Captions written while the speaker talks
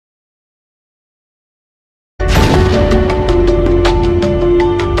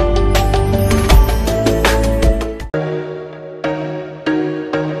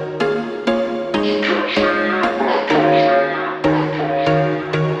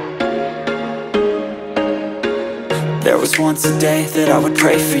There was once a day that I would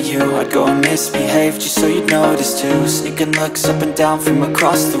pray for you. I'd go and misbehave just so you'd notice too. Sneaking looks up and down from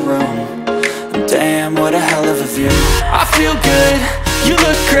across the room. And damn, what a hell of a view. I feel good, you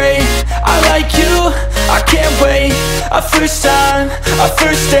look great, I like you, I can't wait. A first time, a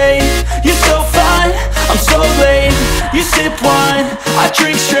first date, you're so fine, I'm so late. You sip wine, I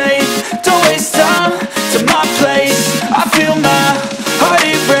drink straight. Don't waste time to my place. I feel my heart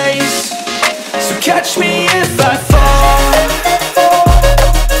erase. So catch me if I fall.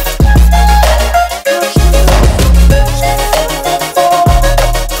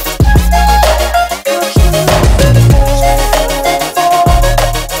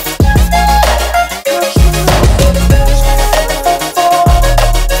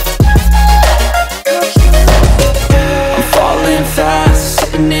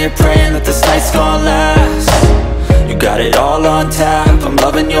 Praying that this night's gonna last. You got it all on tap, I'm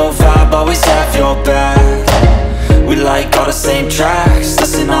loving your vibe, always have your back. We like all the same tracks,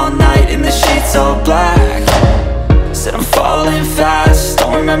 listen all night in the sheets all black. Said I'm falling fast,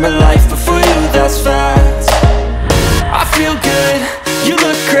 don't remember life before you, that's facts. I feel good, you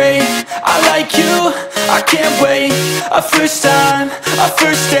look great, I like you, I can't wait. A first time, a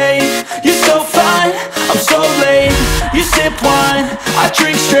first date, you're so fine, I'm so late. You sip wine, I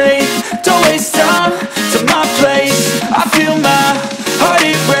drink straight. Don't waste time to my place. I feel my heart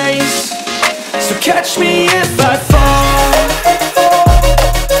erase. So catch me if I fall.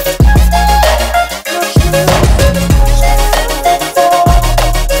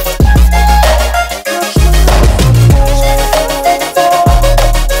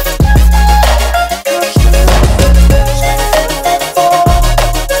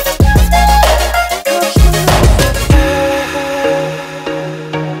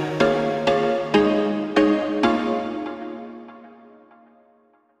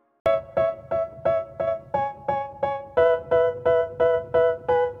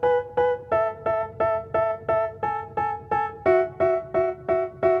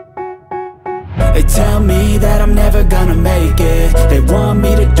 They tell me that I'm never gonna make it. They want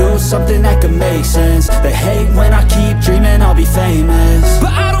me to do something that could make sense. They hate when I keep dreaming I'll be famous,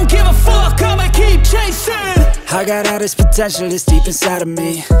 but I don't give a fuck, I'ma keep chasing. I got all this potential that's deep inside of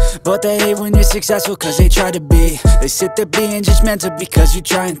me, but they hate when you're successful cause they try to be. They sit there being judgmental because you're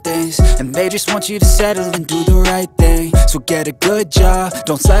trying things, and they just want you to settle and do the right thing. So get a good job,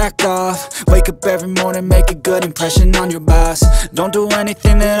 don't slack off. Wake up every morning, make a good impression on your boss. Don't do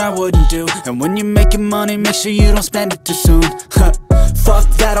anything that I wouldn't do, and when you're making money, make sure you don't spend it too soon. Fuck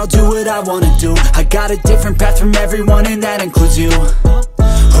that, I'll do what I wanna do. I got a different path from everyone and that includes you.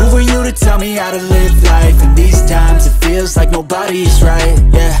 Who are you to tell me how to live life? In these times it feels like nobody's right,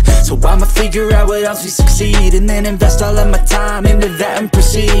 yeah. So I'ma figure out what else we succeed, and then invest all of my time into that and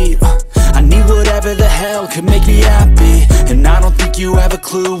proceed. I need whatever the hell could make me happy, and I don't think you have a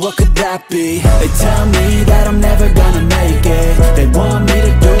clue what could that be. They tell me that I'm never gonna make it. They want me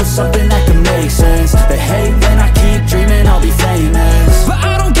to do something that can make sense. They hate when I keep dreaming I'll be famous, but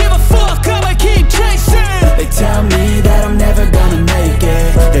I don't give a fuck, I'ma keep chasing. They tell me that I'm never gonna make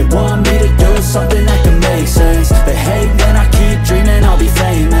it. They want me to do something that can make sense. They hate when I keep dreaming I'll be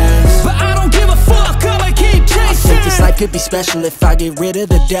famous, but I don't give a fuck, I'ma keep chasing. I think this life could be special if I get rid of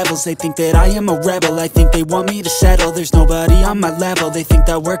the devils. They think that I am a rebel, I think they want me to settle. There's nobody on my level. They think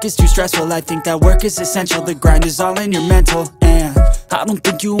that work is too stressful, I think that work is essential. The grind is all in your mental, and I don't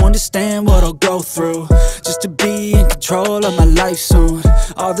think you understand what I'll go through just to be in control of my life soon.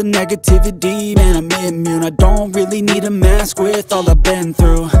 All the negativity, man, I'm immune. I don't really need a mask with all I've been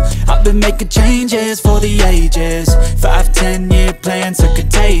through. I've been making changes for the ages. 5-10 year plans are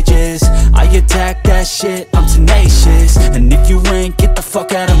contagious. I attack that shit, I'm tenacious. And if you ain't, get the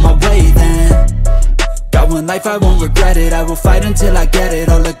fuck out of my way then. Got one life, I won't regret it. I will fight until I get it.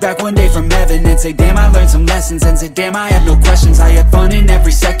 I'll look back one day from heaven and say, damn, I learned some lessons. And say, damn, I have no questions. I had fun in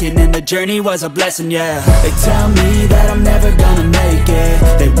every second, and the journey was a blessing, yeah. They tell me that I'm never gonna make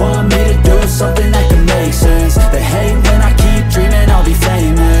it. They want me to do something that can make sense. They hate when I keep dreaming I'll be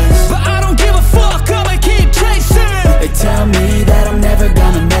famous, but I don't give a fuck, I'ma keep chasing. They tell me that I'm never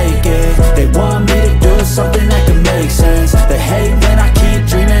gonna make it. They want me to do something that can make sense. They hate when I keep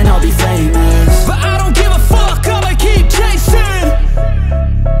dreaming I'll be famous, but I don't give a fuck, I'ma keep chasing.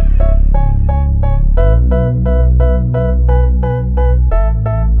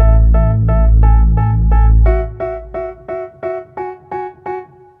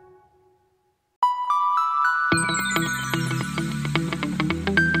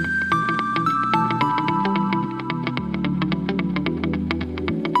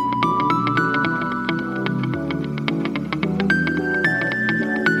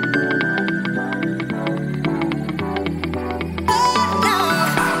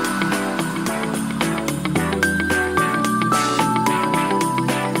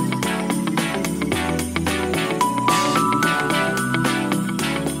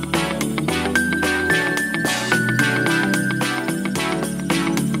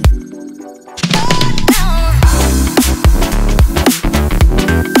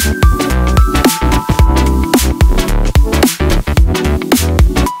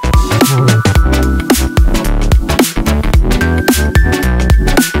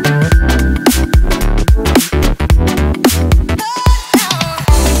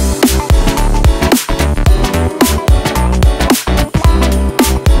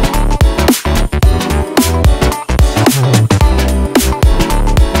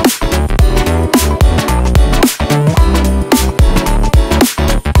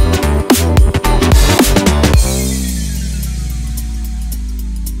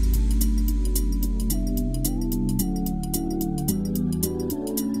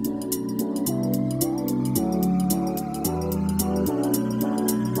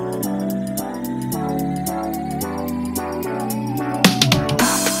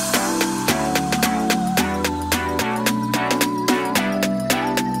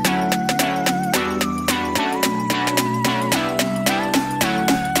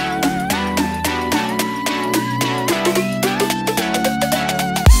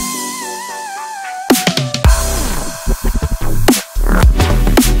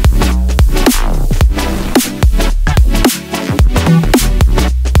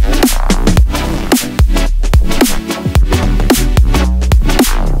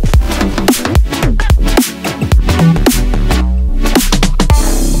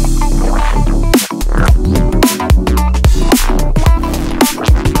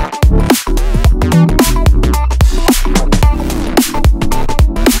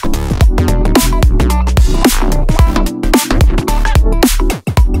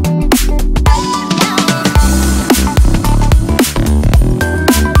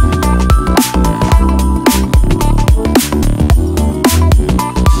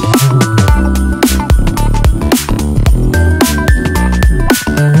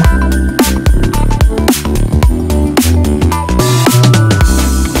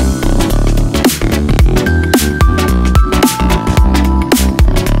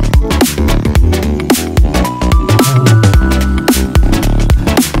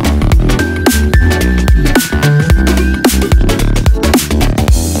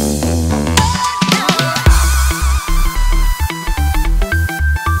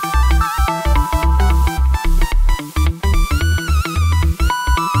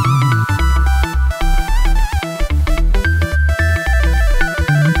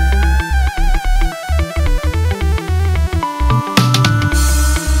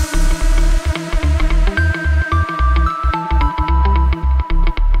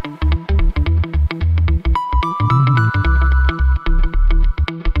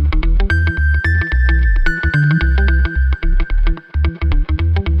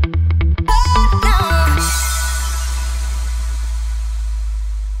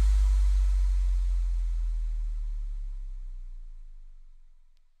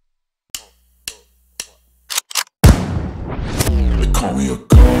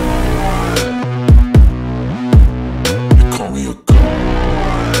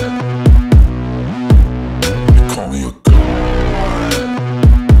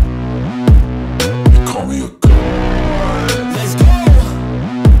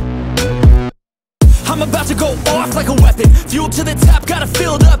 I'm about to go off like a weapon. Fuel to the top, got a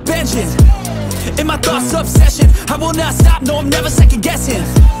filled up engine. In my thoughts, obsession, I will not stop, no, I'm never second guessing.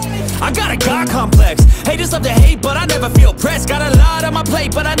 I got a God complex. Haters love to hate, but I never feel pressed. Got a lot on my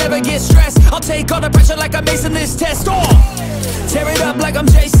plate, but I never get stressed. I'll take all the pressure like I'm acing this test. Tear it up like I'm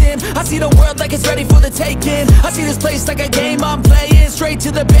Jason. I see the world like it's ready for the taking. I see this place like a game I'm playing. Straight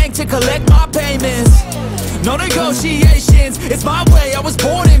to the bank to collect my payments. No negotiations, it's my way, I was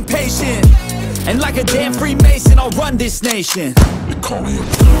born impatient. And like a damn Freemason, I'll run this nation. They call me a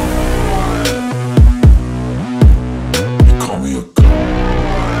god. They call me a god.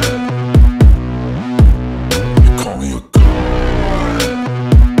 They call me a god.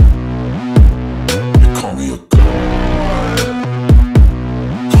 They call me a god.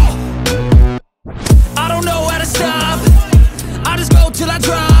 I don't know how to stop, I just go till I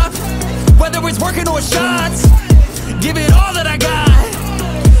drop. Whether it's working or shots, give it all that I got.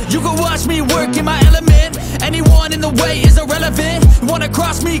 You can watch me work in my element. Anyone in the way is irrelevant. You wanna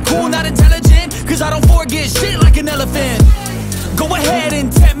cross me, cool, not intelligent, cause I don't forget shit like an elephant. Go ahead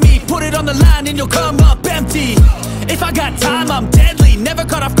and tempt me, put it on the line and you'll come up empty. If I got time, I'm deadly. Never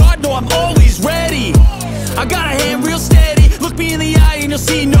caught off guard, no, I'm always ready. I got a hand real steady. Look me in the eye and you'll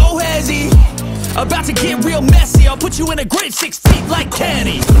see no hezzy. About to get real messy. I'll put you in a grave 6 feet like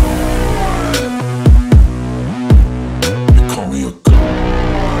Kenny. They call me a god.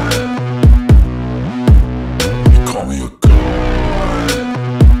 They call me a god.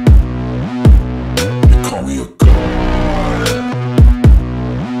 They call me a god.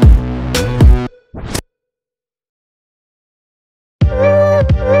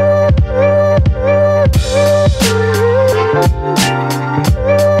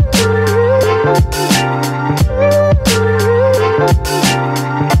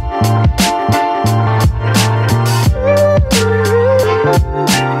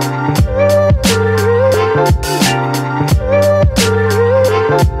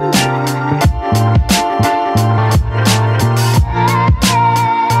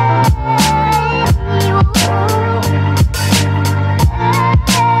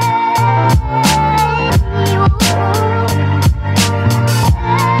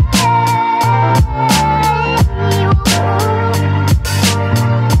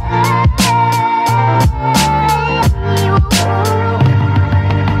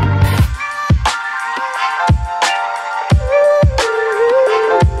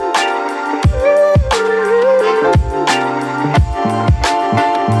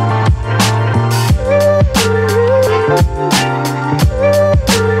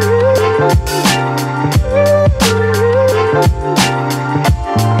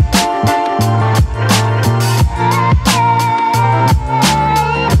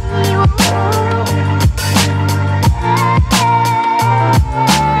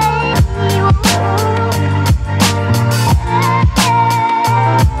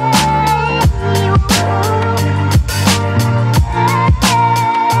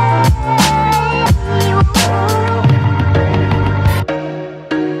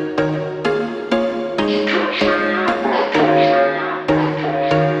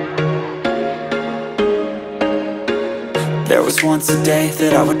 There was once a day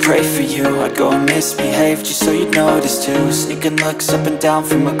that I would pray for you. I'd go and misbehave just so you'd notice too. Sneaking looks up and down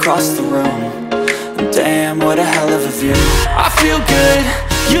from across the room. And damn, what a hell of a view. I feel good,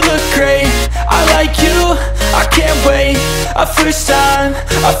 you look great, I like you, I can't wait. A first time,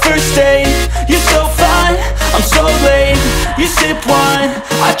 a first date. You're so fine, I'm so late. You sip wine,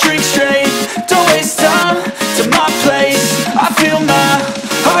 I drink straight. Don't waste time to my place. I feel my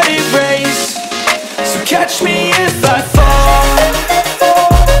heart erase. So catch me if I fall.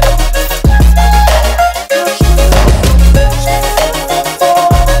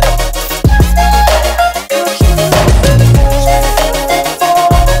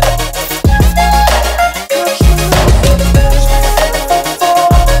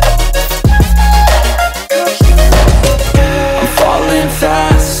 I'm falling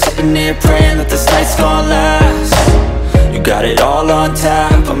fast, sitting here praying that this night's gonna last. You got it all on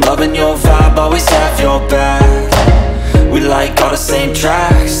tap, I'm loving your vibe, always have your back. We like all the same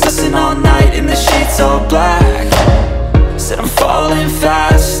tracks, listen all night in the sheets all black. Said I'm falling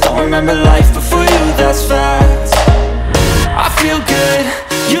fast, don't remember life before you, that's fact. I feel good,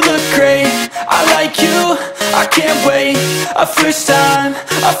 you look great, I like you, I can't wait. A first time,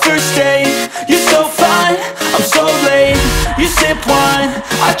 a first date. You're so fine, I'm so late. You sip wine,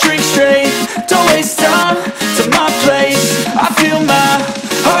 I drink straight. Don't waste time to my place. I feel my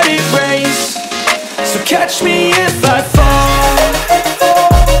heart erase. So catch me if I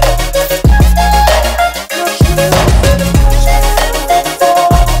fall.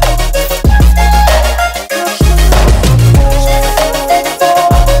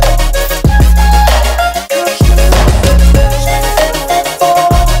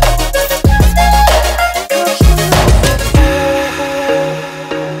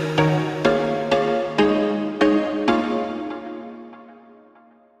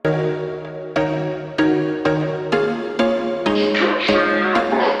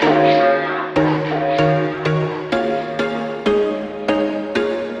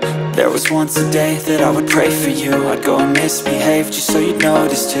 There was once a day that I would pray for you. I'd go and misbehave just so you'd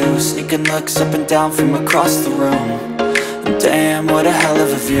notice too. Sneaking looks up and down from across the room. And damn, what a hell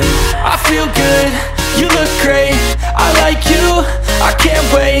of a view. I feel good, you look great, I like you, I can't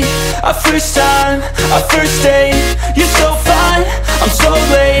wait. A first time, a first date. You're so fine, I'm so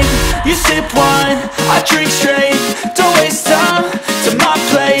late. You sip wine, I drink straight. Don't waste time to my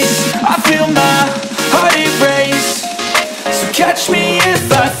place. I feel my heart erase. So catch me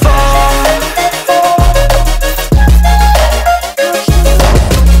if I fall.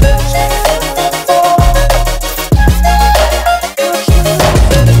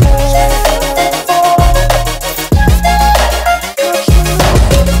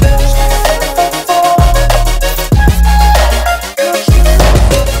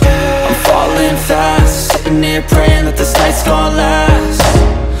 Praying that this night's gonna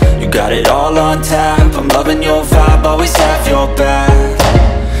last. You got it all on tap, I'm loving your vibe, always have your back.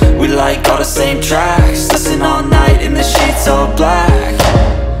 We like all the same tracks, listen all night in the sheets all black.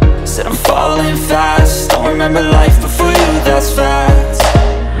 Said I'm falling fast, don't remember life before you, that's fact.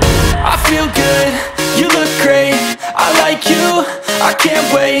 I feel good, you look great, I like you, I can't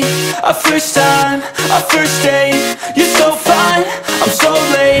wait. A first time, a first date. You're so fine, I'm so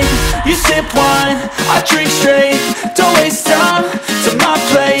late. You sip wine, I drink straight. Don't waste time to my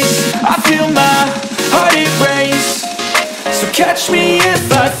place. I feel my heart erase. So catch me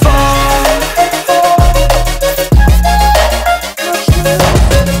if I fall.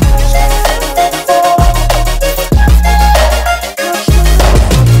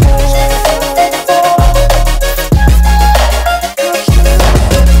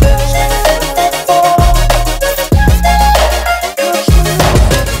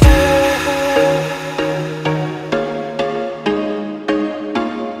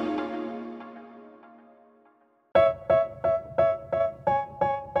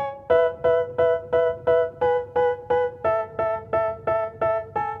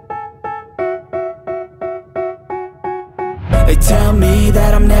 They tell me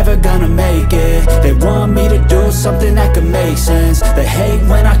that I'm never gonna make it. They want me to do something that could make sense. They hate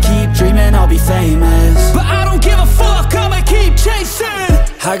when I keep dreaming I'll be famous, but I don't give a fuck, I'ma keep chasing.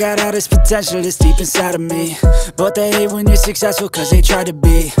 I got all this potential that's deep inside of me, but they hate when you're successful cause they try to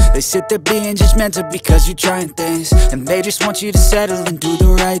be. They sit there being judgmental because you're trying things, and they just want you to settle and do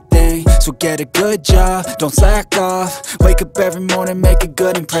the right thing. So get a good job, don't slack off. Wake up every morning, make a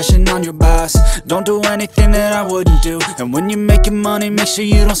good impression on your boss. Don't do anything that I wouldn't do, and when you're making money, make sure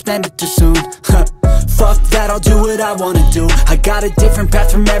you don't spend it too soon. Fuck that, I'll do what I wanna do. I got a different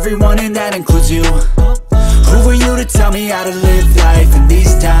path from everyone, and that includes you. Who are you to tell me how to live life? In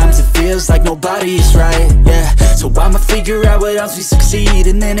these times it feels like nobody is right, yeah. So I'ma figure out what else we succeed,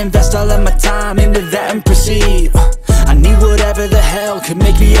 and then invest all of my time into that and proceed. I need whatever the hell could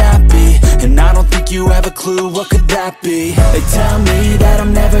make me happy, and I don't think you have a clue what could that be. They tell me that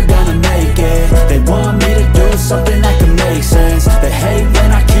I'm never gonna make it. They want me to do something that can make sense. They hate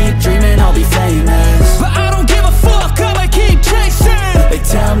when I keep dreaming I'll be famous, but I don't give a fuck, I'ma keep chasing. They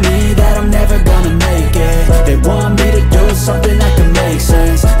tell me that I'm never gonna make it. They want me to do something that can make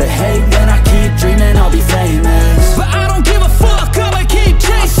sense. They hate when I keep dreaming I'll be famous, but I don't give a fuck, I'ma keep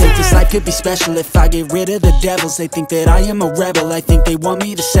chasing. I think this life could be special if I get rid of the devils. They think that I am a rebel, I think they want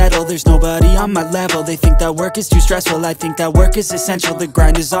me to settle. There's nobody on my level. They think that work is too stressful, I think that work is essential. The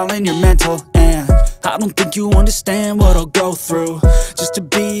grind is all in your mental, and I don't think you understand what I'll go through just to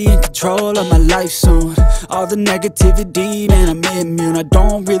be in control of my life soon. All the negativity, man, I'm immune. I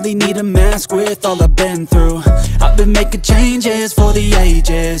don't really need a mask with all I've been through. I've been making changes for the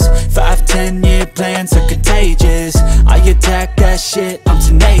ages. 5-10 year plans are contagious. I attack that shit, I'm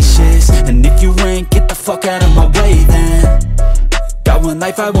tenacious. And if you ain't, get the fuck out of my way then. Got one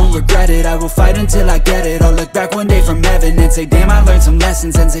life, I won't regret it. I will fight until I get it. I'll look back one day from heaven and say damn, I learned some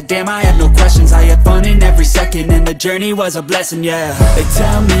lessons. And say damn, I had no questions. I had fun in every second, and the journey was a blessing, yeah. They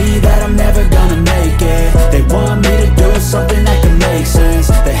tell me that I'm never gonna make it. They want me to do something that can make sense.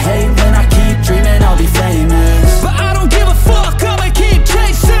 They hate when I keep dreaming I'll be famous, but I don't give a fuck, I'ma keep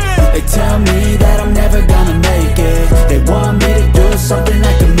chasing. They tell me that I'm never gonna make it. They want me to do something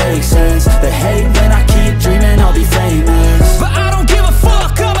that can make sense. They hate when I keep dreaming I'll be famous, but I don't give a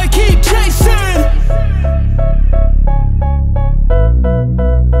fuck, I'ma keep chasing.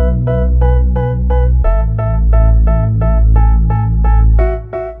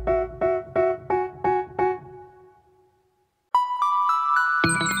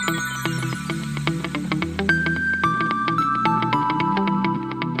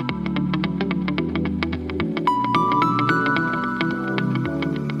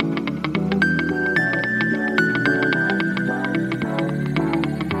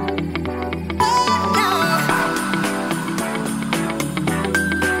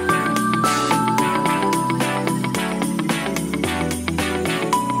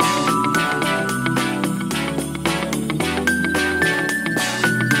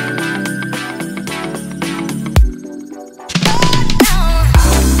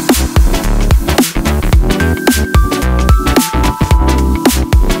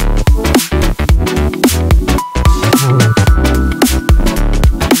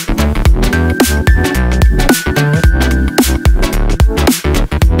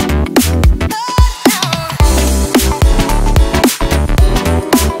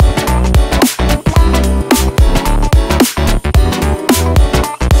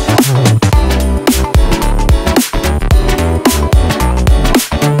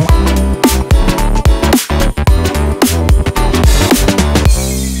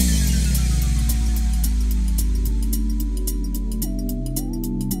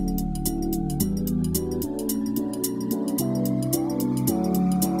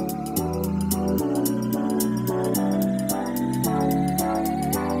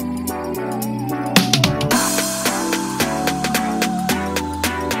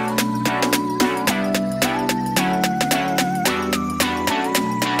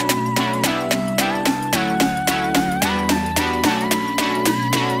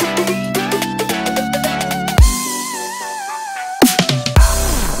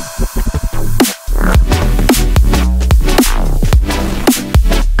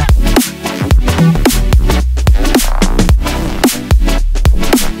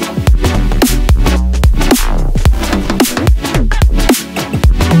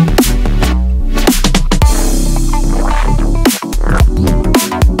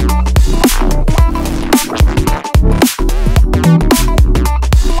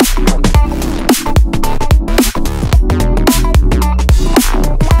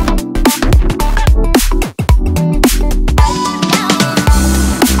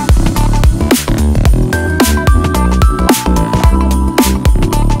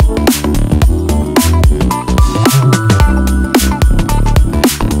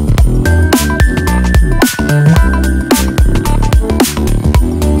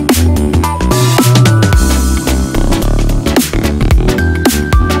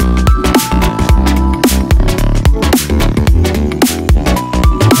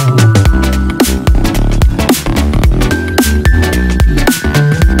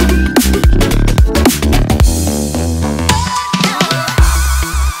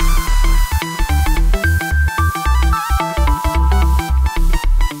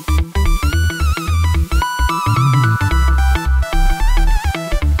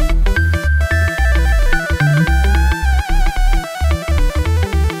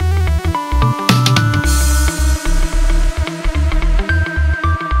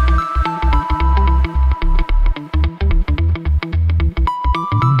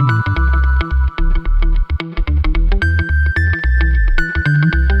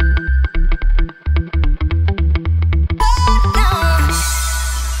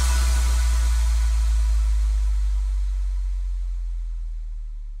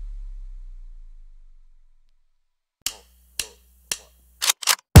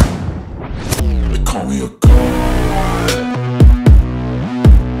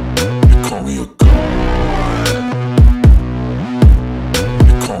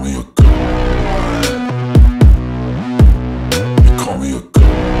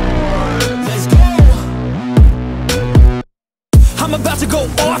 about to go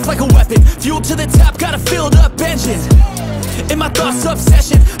off like a weapon. Fuel to the top, got a filled up engine. In my thoughts,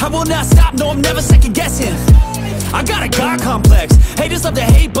 obsession, I will not stop, no, I'm never second guessing. I got a God complex. Haters love to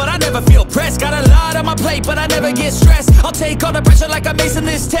hate, but I never feel pressed. Got a lot on my plate, but I never get stressed. I'll take all the pressure like I'm acing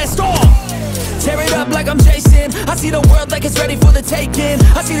this test. Tear it up like I'm Jason. I see the world like it's ready for the taking.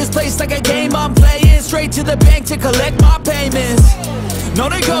 I see this place like a game I'm playing. Straight to the bank to collect my payments. No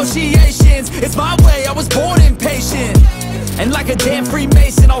negotiations, it's my way, I was born impatient. And like a damn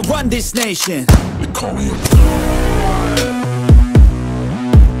Freemason, I'll run this nation. They call me a god.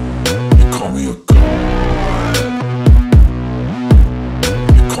 They call me a god.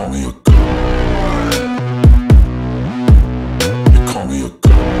 They call me a god. They call me a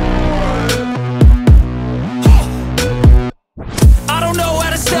god. I don't know how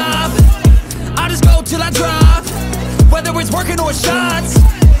to stop, I just go till I drop. Whether it's working or shots,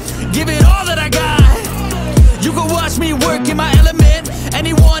 give it all that I got. You can watch me work in my element.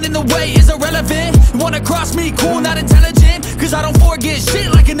 Anyone in the way is irrelevant. You wanna cross me, cool, not intelligent, cause I don't forget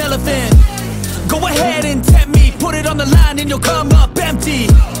shit like an elephant. Go ahead and tempt me, put it on the line and you'll come up empty.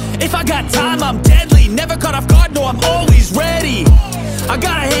 If I got time, I'm deadly. Never caught off guard, no, I'm always ready. I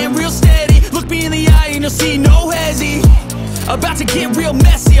got a hand real steady. Look me in the eye and you'll see no hezzy. About to get real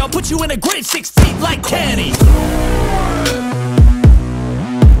messy, I'll put you in a grave 6 feet like Kenny.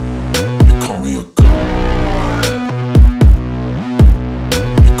 They call me a god.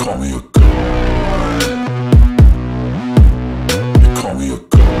 They call me a god. They call me a god.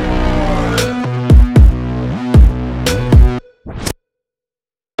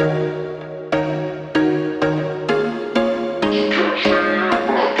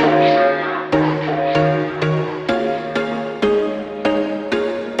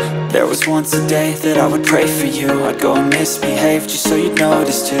 There was once a day that I would pray for you. I'd go and misbehave just so you'd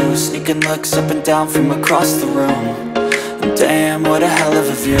notice too. Sneaking looks up and down from across the room. And damn, what a hell of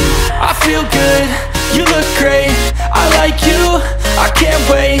a view. I feel good, you look great, I like you, I can't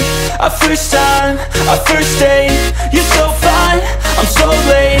wait. A first time, a first date, you're so fine, I'm so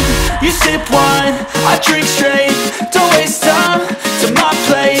late. You sip wine, I drink straight. Don't waste time to my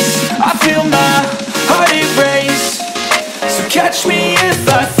place. I feel my heart erase. So catch me if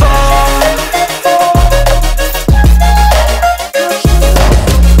I fall.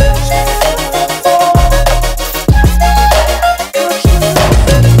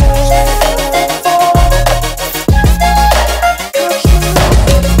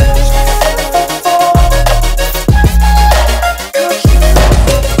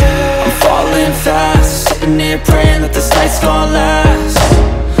 I'm falling fast, sitting here praying that this night's gonna last.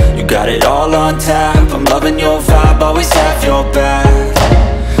 You got it all on tap, I'm loving your vibe, always have your back.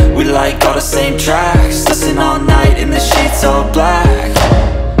 We like all the same tracks, listen all night in the sheets all black.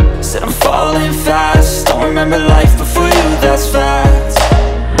 Said I'm falling fast, don't remember life before you, that's fact.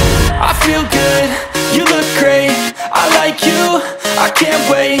 I feel good, you look great, I like you, I can't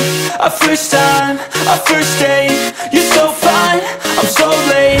wait. A first time, a first date, you're so fine, I'm so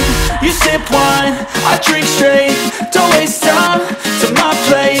late. You sip wine, I drink straight. Don't waste time to my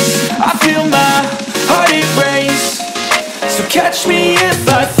place. I feel my heart erase. So catch me if